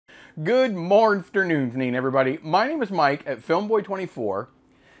Good morning, everybody. My name is Mike at Filmboy24,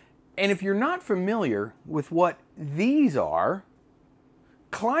 and if you're not familiar with what these are,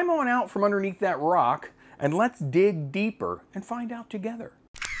 climb on out from underneath that rock and let's dig deeper and find out together.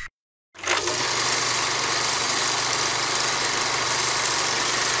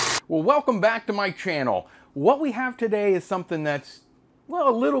 Well, welcome back to my channel. What we have today is something that's, well,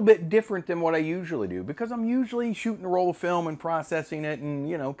 a little bit different than what I usually do, because I'm usually shooting a roll of film and processing it and,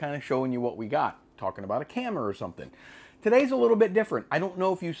 you know, kind of showing you what we got, talking about a camera or something. Today's a little bit different. I don't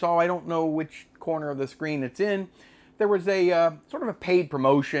know if you saw, I don't know which corner of the screen it's in. There was a sort of a paid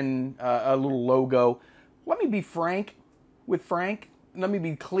promotion, a little logo. Let me be frank with Frank. Let me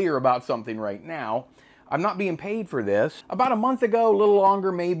be clear about something right now. I'm not being paid for this. About a month ago, a little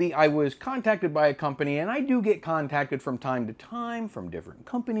longer maybe, I was contacted by a company, and I do get contacted from time to time from different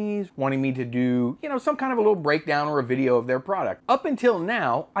companies wanting me to do, you know, some kind of a little breakdown or a video of their product. Up until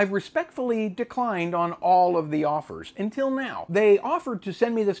now, I've respectfully declined on all of the offers. Until now. They offered to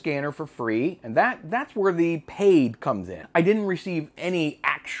send me the scanner for free, and that's where the paid comes in. I didn't receive any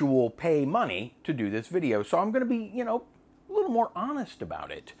actual pay money to do this video, so I'm gonna be, you know, a little more honest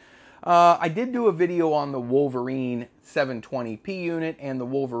about it. I did do a video on the Wolverine 720p unit and the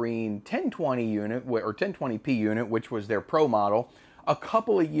Wolverine 1020 unit, or 1020p unit, which was their Pro model, a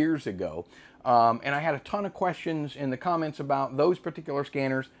couple of years ago. And I had a ton of questions in the comments about those particular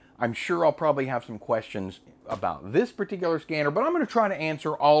scanners. I'm sure I'll probably have some questions about this particular scanner, but I'm going to try to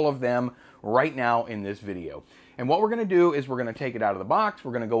answer all of them right now in this video. And what we're going to do is we're going to take it out of the box.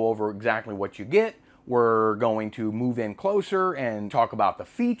 We're going to go over exactly what you get. We're going to move in closer and talk about the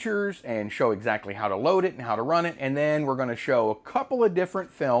features and show exactly how to load it and how to run it. And then we're going to show a couple of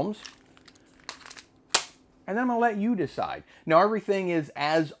different films. And then I'm going to let you decide. Now, everything is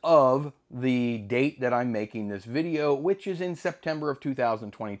as of the date that I'm making this video, which is in September of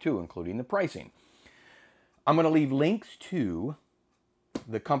 2022, including the pricing. I'm going to leave links to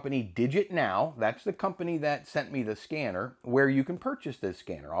the company DigitNow. That's the company that sent me the scanner, where you can purchase this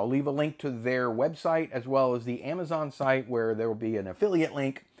scanner. I'll leave a link to their website as well as the Amazon site, where there will be an affiliate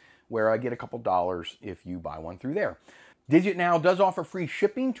link where I get a couple dollars if you buy one through there. DigitNow does offer free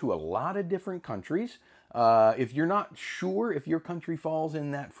shipping to a lot of different countries. If you're not sure if your country falls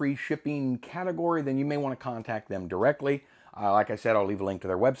in that free shipping category, then you may want to contact them directly. Like I said, I'll leave a link to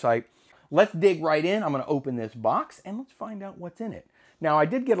their website. Let's dig right in. I'm going to open this box and let's find out what's in it. Now, I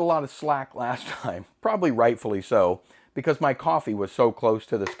did get a lot of slack last time, probably rightfully so, because my coffee was so close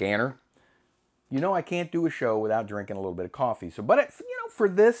to the scanner. You know, I can't do a show without drinking a little bit of coffee. So, but you know, for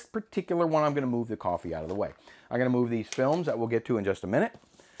this particular one, I'm going to move the coffee out of the way. I'm going to move these films that we'll get to in just a minute.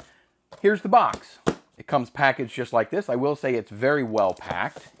 Here's the box. It comes packaged just like this. I will say it's very well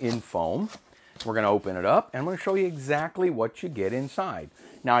packed in foam. We're going to open it up, and I'm going to show you exactly what you get inside.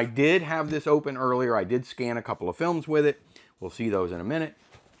 Now, I did have this open earlier. I did scan a couple of films with it. We'll see those in a minute.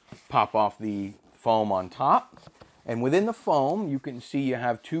 Pop off the foam on top. And within the foam, you can see you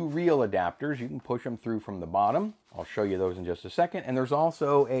have two reel adapters. You can push them through from the bottom. I'll show you those in just a second. And there's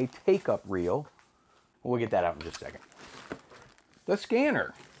also a take-up reel. We'll get that out in just a second. The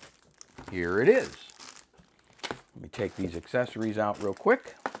scanner. Here it is. Let me take these accessories out real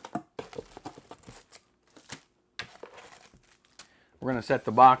quick. We're going to set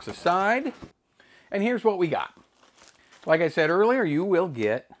the box aside. And here's what we got. Like I said earlier, you will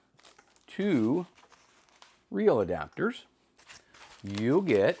get two reel adapters. You'll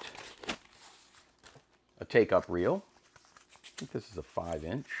get a take-up reel. I think this is a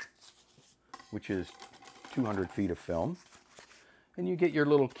 5-inch, which is 200 feet of film. And you get your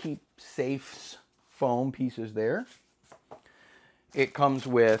little keep safes foam pieces there. It comes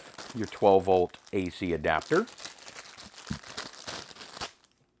with your 12-volt AC adapter.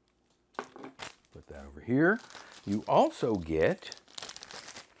 Put that over here. You also get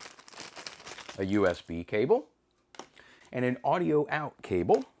a USB cable and an audio out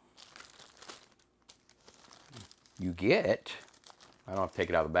cable. You get, I don't have to take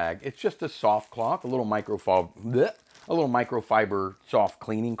it out of the bag, it's just a soft cloth, a little microfiber soft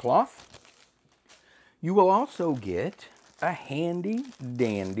cleaning cloth. You will also get a handy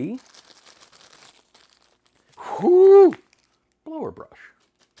dandy blower brush.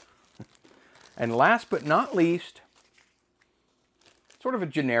 And last but not least, sort of a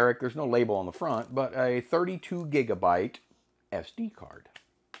generic, there's no label on the front, but a 32 gigabyte SD card.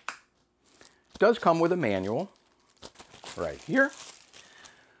 It does come with a manual right here.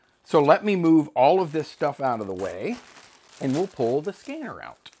 So let me move all of this stuff out of the way and we'll pull the scanner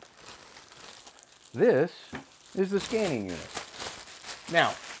out. This is the scanning unit.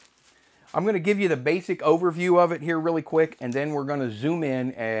 Now, I'm going to give you the basic overview of it here really quick, and then we're going to zoom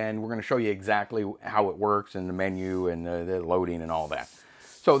in and we're going to show you exactly how it works and the menu and the loading and all that.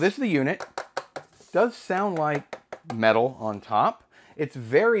 So this is the unit. It does sound like metal on top. It's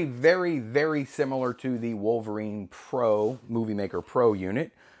very, very, very similar to the Wolverine Pro, MovieMaker Pro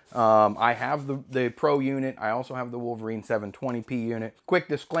unit. I have the Pro unit. I also have the Wolverine 720p unit. Quick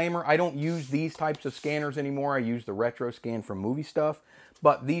disclaimer, I don't use these types of scanners anymore. I use the retro scan from Movie Stuff,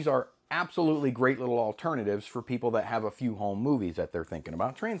 but these are absolutely great little alternatives for people that have a few home movies that they're thinking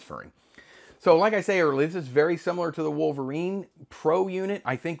about transferring. So like I say earlier, this is very similar to the Wolverine Pro unit.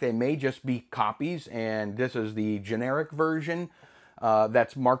 I think they may just be copies, and this is the generic version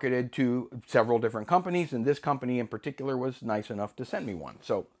that's marketed to several different companies, and this company in particular was nice enough to send me one.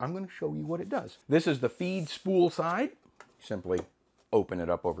 So I'm going to show you what it does. This is the feed spool side. Simply open it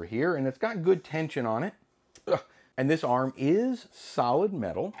up over here, and it's got good tension on it. And this arm is solid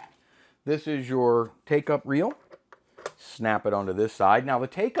metal. This is your take-up reel. Snap it onto this side. Now the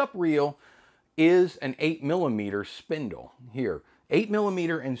take-up reel is an 8mm spindle here.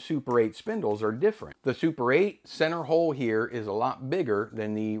 8mm and Super 8 spindles are different. The Super 8 center hole here is a lot bigger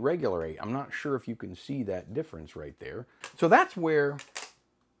than the regular 8. I'm not sure if you can see that difference right there. So that's where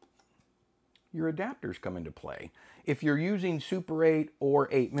your adapters come into play. If you're using Super 8 or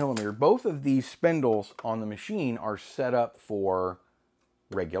 8mm, both of these spindles on the machine are set up for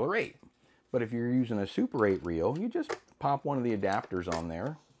regular 8. But if you're using a Super 8 reel, you just pop one of the adapters on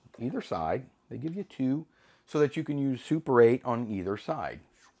there, either side. They give you two, so that you can use Super 8 on either side.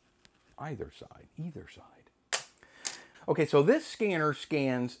 Either side. Okay, so this scanner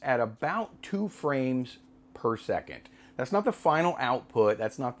scans at about 2 frames per second. That's not the final output.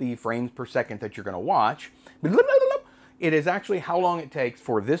 That's not the frames per second that you're going to watch. It is actually how long it takes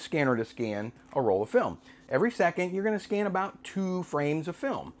for this scanner to scan a roll of film. Every second, you're going to scan about 2 frames of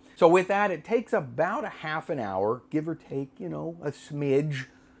film. So with that, it takes about a half an hour, give or take, you know, a smidge,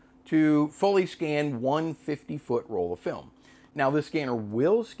 to fully scan one 50-foot roll of film. Now this scanner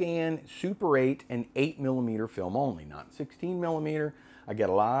will scan Super 8 and 8mm film only, not 16mm. I get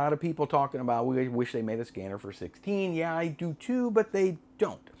a lot of people talking about, we wish they made a scanner for 16. Yeah, I do too, but they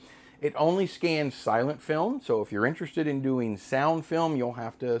don't. It only scans silent film, so if you're interested in doing sound film, you'll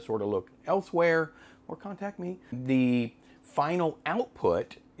have to sort of look elsewhere or contact me. The final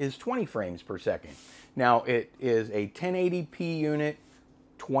output is 20 frames per second. Now it is a 1080p unit,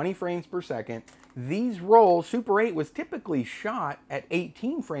 20 frames per second. These rolls, Super 8 was typically shot at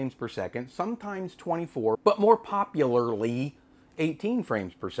 18 frames per second, sometimes 24, but more popularly 18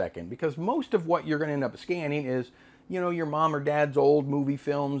 frames per second, because most of what you're going to end up scanning is, you know, your mom or dad's old movie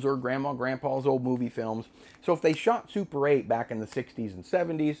films or grandma, grandpa's old movie films. So if they shot Super 8 back in the 60s and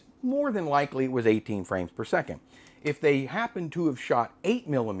 70s, more than likely it was 18 frames per second. If they happened to have shot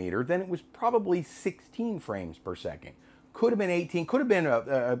 8mm, then it was probably 16 frames per second. Could have been 18, could have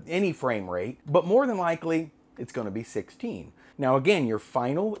been any frame rate, but more than likely, it's going to be 16. Now again, your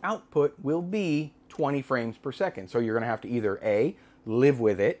final output will be 20 frames per second. So you're going to have to either A, live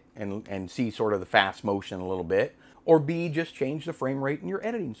with it and see sort of the fast motion a little bit, or B, just change the frame rate in your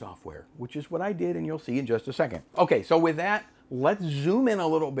editing software, which is what I did, and you'll see in just a second. Okay, so with that, let's zoom in a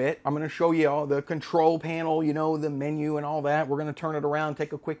little bit. I'm going to show you all the control panel, you know, the menu and all that. We're going to turn it around,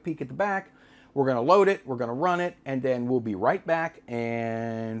 take a quick peek at the back. We're going to load it, we're going to run it, and then we'll be right back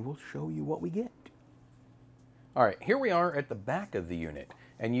and we'll show you what we get. All right, here we are at the back of the unit,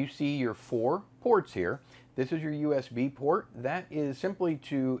 and you see your 4 ports here. This is your USB port. That is simply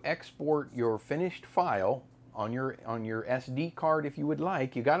to export your finished file on your SD card if you would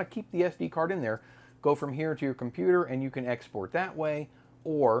like. You got to keep the SD card in there. Go from here to your computer and you can export that way,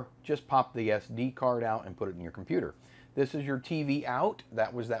 or just pop the SD card out and put it in your computer. This is your TV out.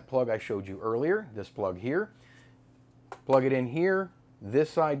 That was that plug I showed you earlier, this plug here. Plug it in here. This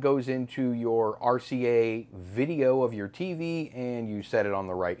side goes into your RCA video of your TV, and you set it on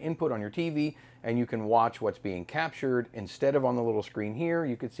the right input on your TV, and you can watch what's being captured. Instead of on the little screen here,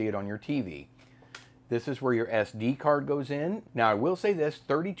 you could see it on your TV. This is where your SD card goes in. Now I will say this,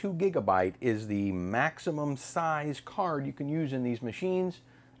 32 gigabyte is the maximum size card you can use in these machines,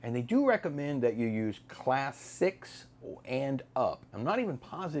 and they do recommend that you use class 6 and up. I'm not even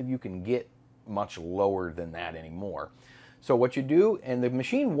positive you can get much lower than that anymore. So what you do, and the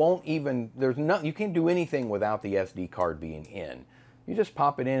machine won't even, you can't do anything without the SD card being in. You just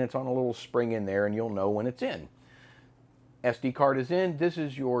pop it in, it's on a little spring in there, and you'll know when it's in. SD card is in. This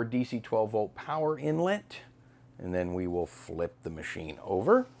is your DC 12 volt power inlet, and then we will flip the machine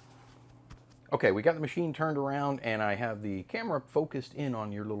over. Okay, we got the machine turned around, and I have the camera focused in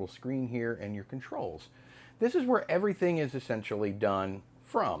on your little screen here and your controls. This is where everything is essentially done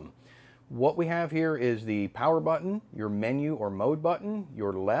from. What we have here is the power button, your menu or mode button,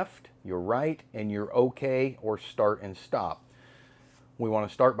 your left, your right, and your OK or start and stop. We want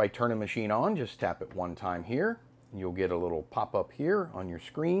to start by turning machine on. Just tap it one time here. And you'll get a little pop-up here on your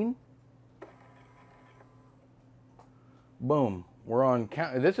screen. Boom. We're on,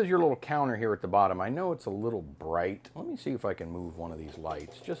 this is your little counter here at the bottom. I know it's a little bright. Let me see if I can move one of these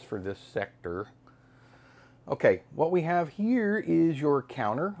lights just for this sector. Okay, what we have here is your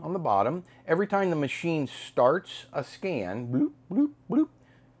counter on the bottom. Every time the machine starts a scan, bloop, bloop, bloop,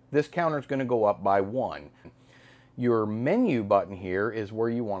 this counter is going to go up by 1. Your menu button here is where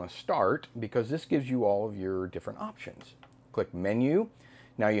you want to start because this gives you all of your different options. Click menu.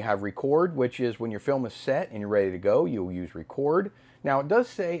 Now you have record, which is when your film is set and you're ready to go, you'll use record. Now it does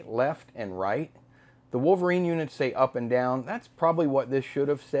say left and right. The Wolverine units say up and down. That's probably what this should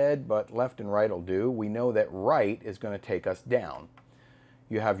have said, but left and right will do. We know that right is going to take us down.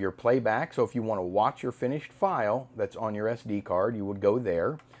 You have your playback, so if you want to watch your finished file that's on your SD card, you would go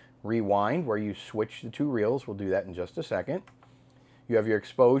there. Rewind, where you switch the two reels. We'll do that in just a second. You have your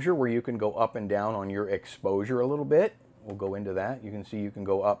exposure, where you can go up and down on your exposure a little bit. We'll go into that. You can see you can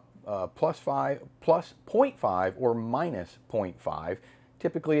go up plus 0.5 or minus 0.5.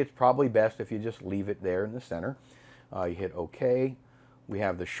 Typically, it's probably best if you just leave it there in the center. You hit OK. We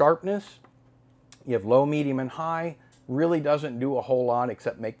have the sharpness. You have low, medium, and high. Really doesn't do a whole lot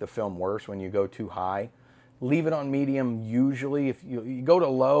except make the film worse when you go too high. Leave it on medium usually. If you go to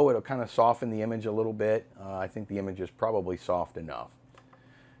low, it'll kind of soften the image a little bit. I think the image is probably soft enough.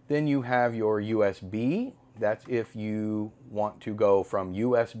 Then you have your USB. That's if you want to go from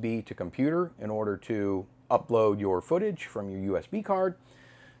USB to computer in order to upload your footage from your USB card.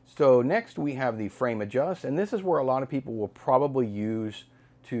 So next we have the frame adjust, and this is where a lot of people will probably use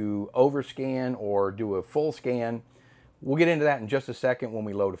to overscan or do a full scan. We'll get into that in just a second when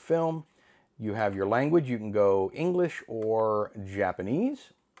we load a film. You have your language. You can go English or Japanese.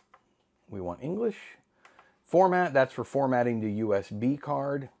 We want English. Format, that's for formatting the USB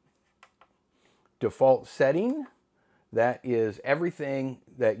card. Default setting, that is everything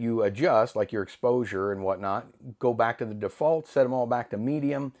that you adjust, like your exposure and whatnot. Go back to the default, set them all back to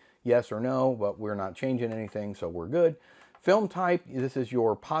medium, yes or no, but we're not changing anything, so we're good. Film type, this is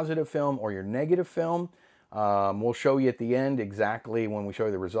your positive film or your negative film. We'll show you at the end exactly, when we show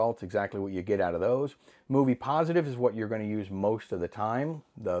you the results, exactly what you get out of those. Movie positive is what you're going to use most of the time.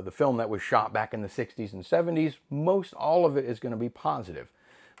 The film that was shot back in the 60s and 70s, most all of it is going to be positive.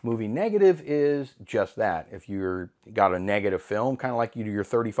 Movie negative is just that. If you've got a negative film, kind of like you do your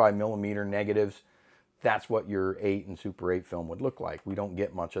 35mm negatives, that's what your 8 and Super 8 film would look like. We don't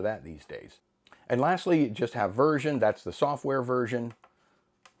get much of that these days. And lastly, you just have version. That's the software version.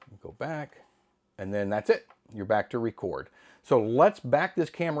 Go back, and then that's it. You're back to record. So let's back this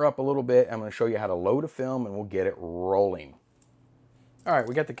camera up a little bit. I'm going to show you how to load a film, and we'll get it rolling. All right,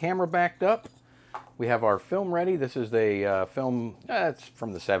 we got the camera backed up. We have our film ready. This is a film, it's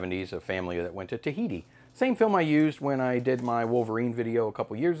from the 70s, a family that went to Tahiti. Same film I used when I did my Wolverine video a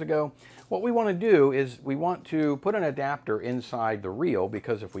couple years ago. What we want to do is we want to put an adapter inside the reel,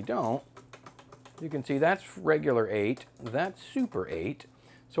 because if we don't, you can see that's regular 8, that's Super 8.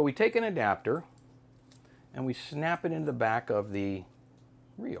 So we take an adapter and we snap it into the back of the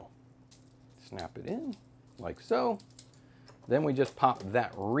reel. Snap it in like so. Then we just pop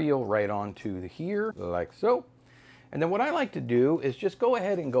that reel right onto here, like so. And then what I like to do is just go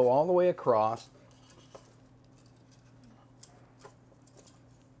ahead and go all the way across.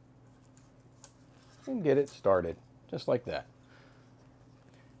 And get it started, just like that.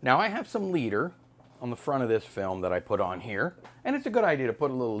 Now I have some leader on the front of this film that I put on here. And it's a good idea to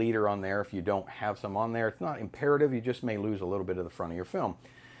put a little leader on there if you don't have some on there. It's not imperative, you just may lose a little bit of the front of your film.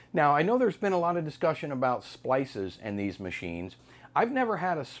 Now, I know there's been a lot of discussion about splices in these machines. I've never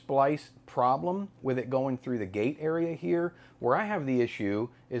had a splice problem with it going through the gate area here. Where I have the issue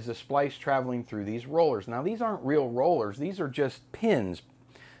is the splice traveling through these rollers. Now, these aren't real rollers. These are just pins.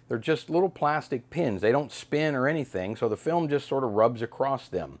 They're just little plastic pins. They don't spin or anything, so the film just sort of rubs across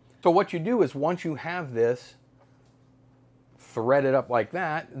them. So what you do is once you have this threaded up like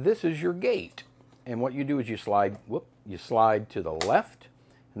that, this is your gate. And what you do is you slide to the left,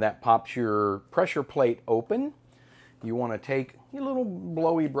 and that pops your pressure plate open. You want to take your little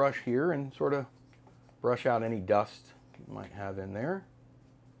blowy brush here and sort of brush out any dust you might have in there,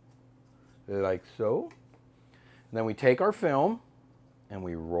 like so. And then we take our film and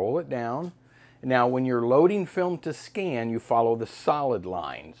we roll it down. Now when you're loading film to scan, you follow the solid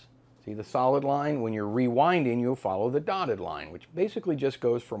lines. See the solid line? When you're rewinding, you'll follow the dotted line, which basically just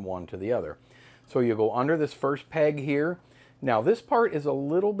goes from one to the other. So you go under this first peg here, Now this part is a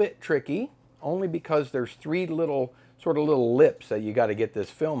little bit tricky, only because there's three little lips that you got to get this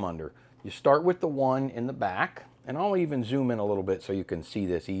film under. You start with the one in the back, and I'll even zoom in a little bit so you can see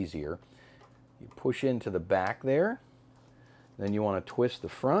this easier. You push into the back there, then you want to twist the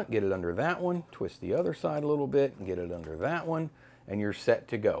front, get it under that one, twist the other side a little bit and get it under that one, and you're set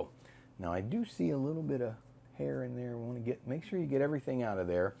to go. Now I do see a little bit of hair in there. Make sure you get everything out of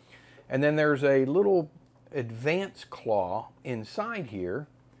there. And then there's a little advance claw inside here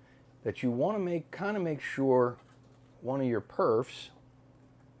that you want to make sure one of your perfs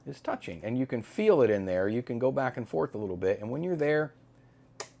is touching, and you can feel it in there. You can go back and forth a little bit, and when you're there,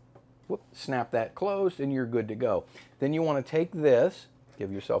 whoop, snap that closed and you're good to go. Then you want to take this,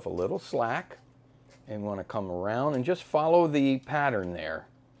 give yourself a little slack, and want to come around and just follow the pattern there,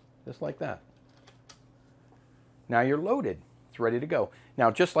 just like that. Now you're loaded. It's ready to go. Now,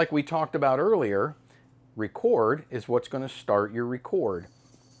 just like we talked about earlier, record is what's going to start your record.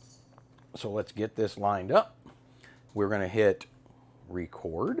 So let's get this lined up. We're going to hit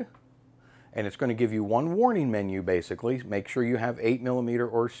record, and it's going to give you one warning menu basically. Make sure you have 8mm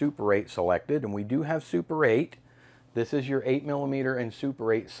or Super 8 selected, and we do have Super 8. This is your 8mm and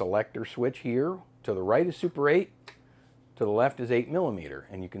Super 8 selector switch here. To the right is Super 8, to the left is 8mm,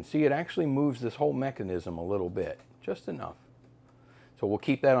 and you can see it actually moves this whole mechanism a little bit, just enough. So we'll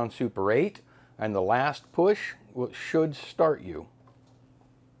keep that on Super 8, and the last push should start you.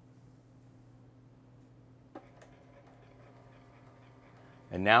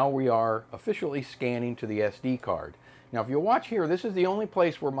 And now we are officially scanning to the SD card. Now if you watch here, this is the only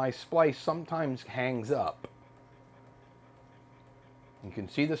place where my splice sometimes hangs up. You can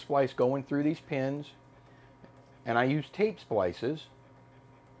see the splice going through these pins, and I use tape splices,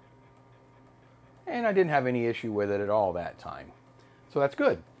 and I didn't have any issue with it at all that time. So that's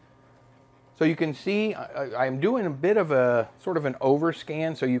good. So you can see I'm doing a bit of a sort of an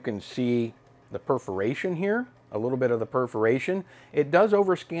overscan so you can see the perforation here, a little bit of the perforation. It does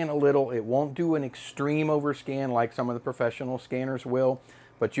overscan a little. It won't do an extreme overscan like some of the professional scanners will,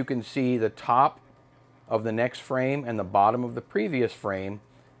 but you can see the top of the next frame and the bottom of the previous frame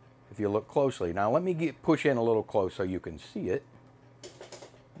if you look closely. Now let me push in a little close so you can see it.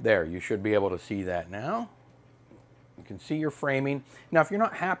 There, you should be able to see that now. You can see your framing. Now if you're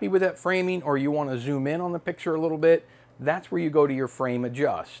not happy with that framing, or you want to zoom in on the picture a little bit, that's where you go to your frame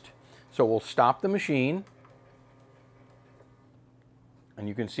adjust. So we'll stop the machine, and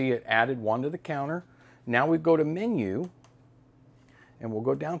you can see it added one to the counter. Now we go to menu, and we'll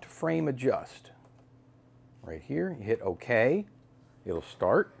go down to frame adjust. Right here, you hit OK, it'll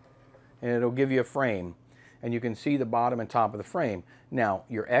start, and it'll give you a frame. And you can see the bottom and top of the frame. Now,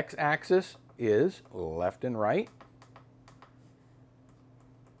 your X-axis is left and right.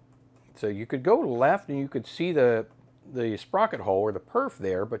 So you could go left and you could see the sprocket hole or the perf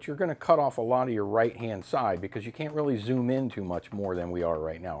there, but you're going to cut off a lot of your right-hand side because you can't really zoom in too much more than we are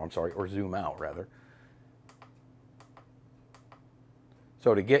right now. I'm sorry, or zoom out rather.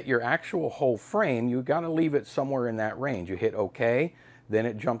 So to get your actual whole frame, you've got to leave it somewhere in that range. You hit OK, then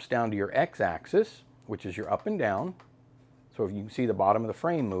it jumps down to your X-axis, which is your up and down. So if you can see the bottom of the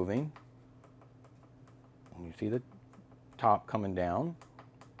frame moving, and you see the top coming down,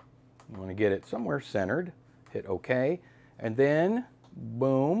 you want to get it somewhere centered, hit OK, and then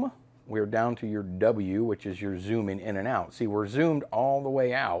boom, we're down to your W, which is your zooming in and out. See, we're zoomed all the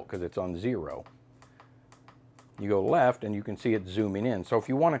way out because it's on 0. You go left and you can see it zooming in. So if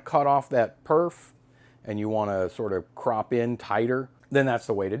you want to cut off that perf and you want to sort of crop in tighter, then that's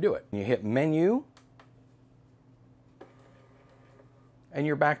the way to do it. You hit menu, and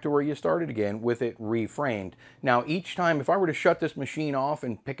you're back to where you started again with it reframed. Now each time, if I were to shut this machine off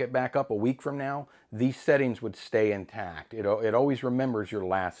and pick it back up a week from now, these settings would stay intact. It always remembers your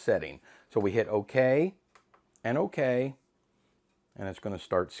last setting. So we hit OK and OK, and it's going to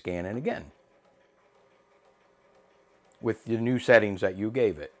start scanning again with the new settings that you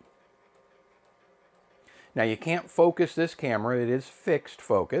gave it. Now you can't focus this camera, it is fixed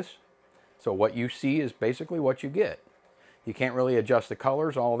focus. So what you see is basically what you get. You can't really adjust the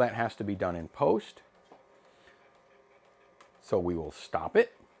colors, all of that has to be done in post. So we will stop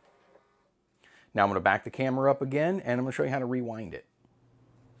it. Now I'm going to back the camera up again, and I'm going to show you how to rewind it.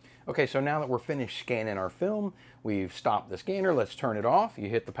 Okay, so now that we're finished scanning our film, we've stopped the scanner, let's turn it off. You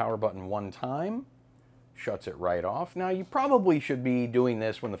hit the power button one time. Shuts it right off. Now you probably should be doing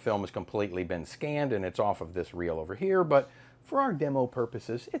this when the film has completely been scanned and it's off of this reel over here, but for our demo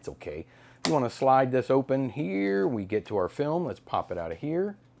purposes, it's okay. You want to slide this open here, we get to our film, let's pop it out of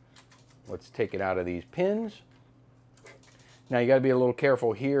here. Let's take it out of these pins. Now you got to be a little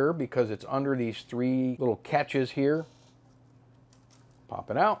careful here because it's under these three little catches here. Pop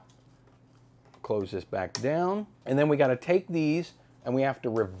it out. Close this back down. And then we got to take these and we have to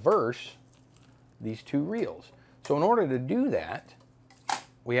reverse these two reels. So in order to do that,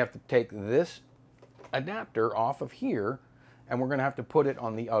 we have to take this adapter off of here, and we're going to have to put it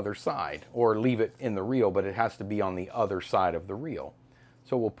on the other side, or leave it in the reel, but it has to be on the other side of the reel.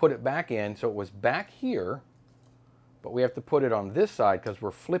 So we'll put it back in. So it was back here, but we have to put it on this side because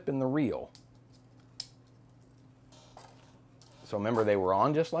we're flipping the reel. So remember, they were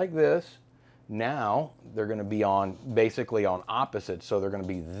on just like this. Now they're going to be on basically on opposites, so they're going to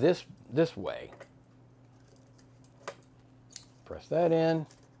be this way. Press that in,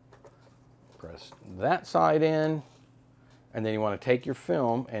 press that side in, and then you want to take your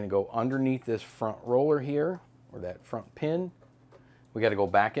film and go underneath this front roller here, or that front pin. We got to go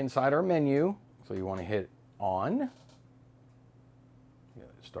back inside our menu, so you want to hit on,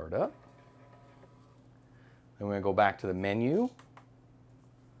 start up. Then we're going to go back to the menu,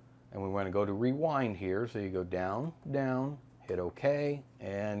 and we want to go to rewind here, so you go down, down, hit OK,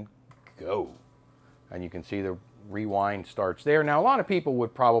 and go. And you can see the rewind starts there. Now, a lot of people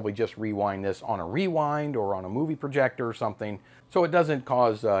would probably just rewind this on a rewind or on a movie projector or something, so it doesn't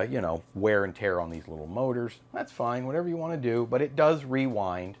cause, you know, wear and tear on these little motors. That's fine, whatever you want to do, but it does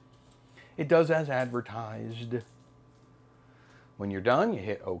rewind. It does as advertised. When you're done, you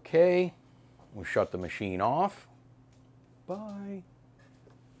hit OK. We'll shut the machine off. Bye.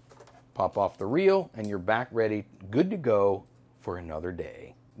 Pop off the reel, and you're back ready, good to go for another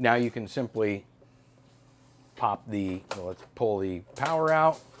day. Now you can simply pop the, well, let's pull the power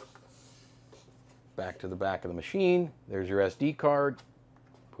out, back to the back of the machine. There's your SD card.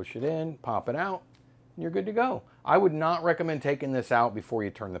 Push it in, pop it out, and you're good to go. I would not recommend taking this out before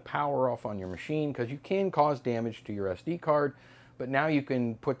you turn the power off on your machine, because you can cause damage to your SD card, but now you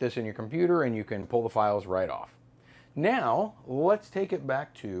can put this in your computer and you can pull the files right off. Now, let's take it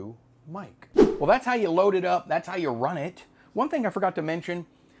back to Mike. Well, that's how you load it up. That's how you run it. One thing I forgot to mention,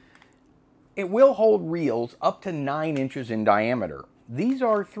 it will hold reels up to 9 inches in diameter. These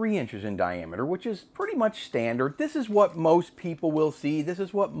are 3 inches in diameter, which is pretty much standard. This is what most people will see. This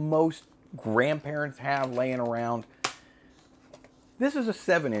is what most grandparents have laying around. This is a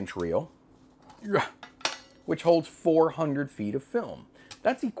 7-inch reel, which holds 400 feet of film.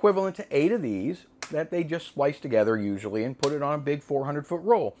 That's equivalent to 8 of these that they just splice together usually and put it on a big 400-foot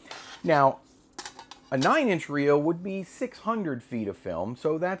roll. Now, a 9-inch reel would be 600 feet of film,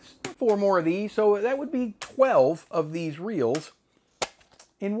 so that's 4 more of these, so that would be 12 of these reels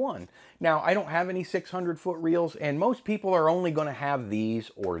in one. Now, I don't have any 600-foot reels, and most people are only going to have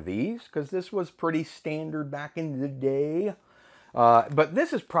these or these, because this was pretty standard back in the day. But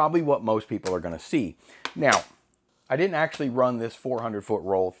this is probably what most people are going to see. Now, I didn't actually run this 400-foot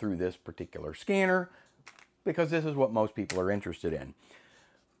roll through this particular scanner, because this is what most people are interested in.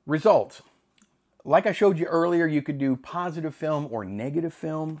 Results. Like I showed you earlier, you could do positive film or negative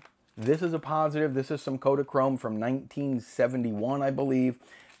film. This is a positive. This is some Kodachrome from 1971, I believe.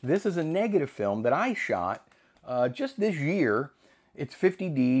 This is a negative film that I shot just this year. It's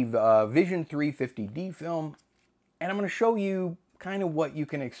 50D, Vision 3 50D film. And I'm going to show you kind of what you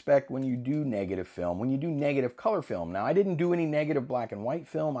can expect when you do negative film, when you do negative color film. Now, I didn't do any negative black and white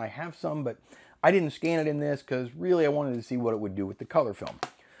film. I have some, but I didn't scan it in this because really I wanted to see what it would do with the color film.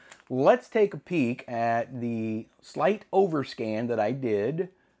 Let's take a peek at the slight overscan that I did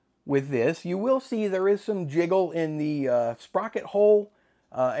with this. You will see there is some jiggle in the sprocket hole,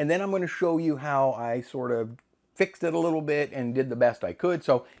 and then I'm going to show you how I sort of fixed it a little bit and did the best I could.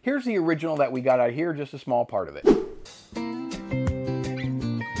 So here's the original that we got out here, just a small part of it.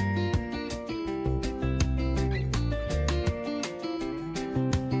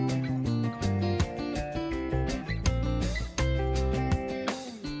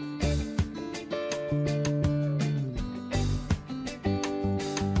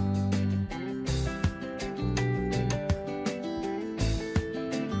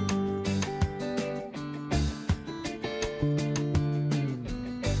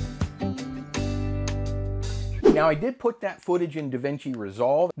 Now, I did put that footage in DaVinci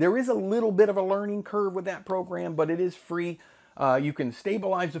Resolve. There is a little bit of a learning curve with that program, but it is free. You can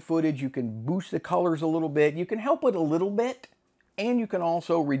stabilize the footage, you can boost the colors a little bit, you can help it a little bit, and you can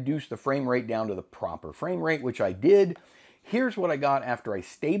also reduce the frame rate down to the proper frame rate, which I did. Here's what I got after I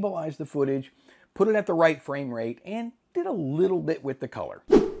stabilized the footage, put it at the right frame rate, and did a little bit with the color.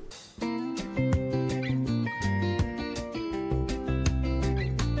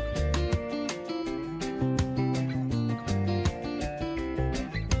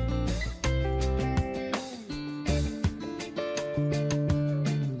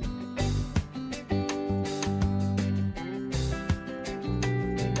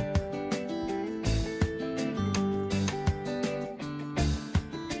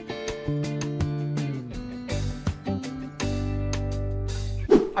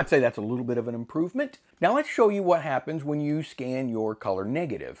 I'd say that's a little bit of an improvement. Now let's show you what happens when you scan your color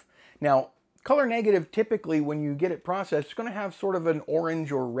negative. Now, color negative, typically when you get it processed, it's going to have sort of an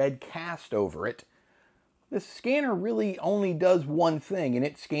orange or red cast over it. This scanner really only does one thing, and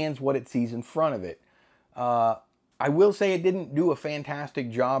it scans what it sees in front of it. I will say it didn't do a fantastic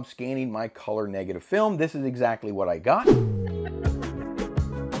job scanning my color negative film. This is exactly what I got.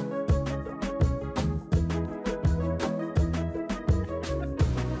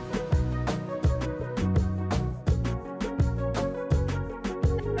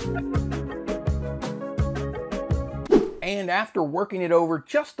 And after working it over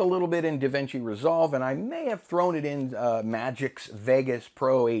just a little bit in DaVinci Resolve, and I may have thrown it in Magic's Vegas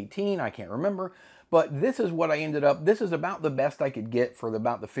Pro 18, I can't remember, but this is what I ended up, this is about the best I could get for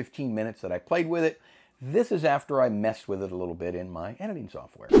about the 15 minutes that I played with it. This is after I messed with it a little bit in my editing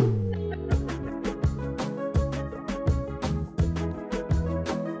software.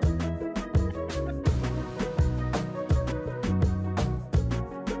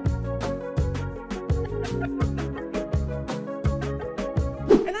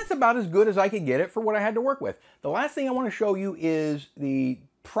 About as good as I could get it for what I had to work with. The last thing I want to show you is the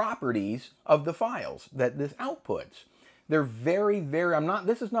properties of the files that this outputs. They're very,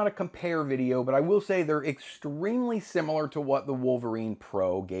 this is not a compare video, but I will say they're extremely similar to what the Wolverine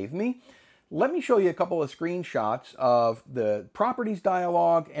Pro gave me. Let me show you a couple of screenshots of the properties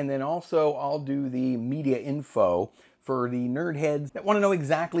dialog, and then also I'll do the media info for the nerd heads that want to know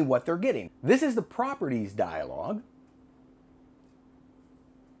exactly what they're getting. This is the properties dialog.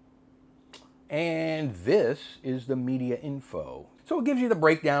 And this is the media info. So it gives you the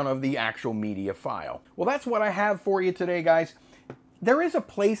breakdown of the actual media file. Well, that's what I have for you today, guys. There is a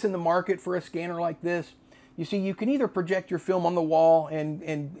place in the market for a scanner like this. You see, you can either project your film on the wall and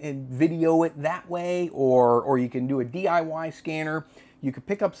video it that way, or you can do a DIY scanner. You could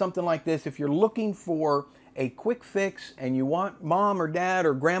pick up something like this if you're looking for a quick fix and you want mom or dad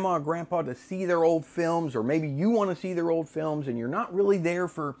or grandma or grandpa to see their old films, or maybe you want to see their old films and you're not really there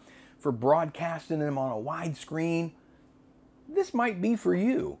for broadcasting them on a wide screen. This might be for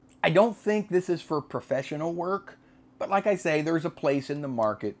you. I don't think this is for professional work, but like I say, there's a place in the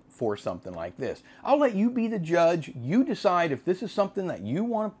market for something like this. I'll let you be the judge. You decide if this is something that you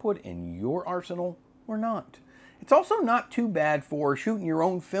want to put in your arsenal or not. It's also not too bad for shooting your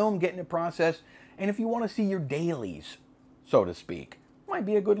own film, getting it processed, and if you want to see your dailies, so to speak. Might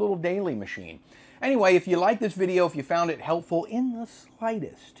be a good little daily machine. Anyway, if you like this video, if you found it helpful in the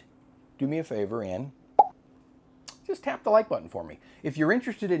slightest, do me a favor and just tap the like button for me. If you're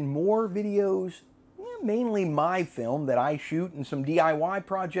interested in more videos, mainly my film that I shoot and some DIY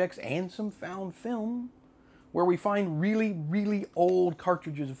projects and some found film, where we find really, really old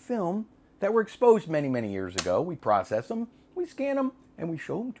cartridges of film that were exposed many, many years ago. We process them, we scan them, and we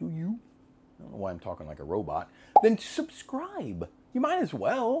show them to you. I don't know why I'm talking like a robot. Then subscribe. You might as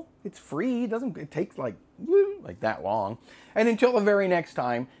well. It's free. It takes like that long. And until the very next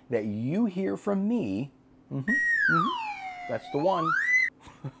time that you hear from me, that's the one.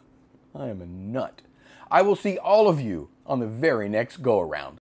 I am a nut. I will see all of you on the very next go-around.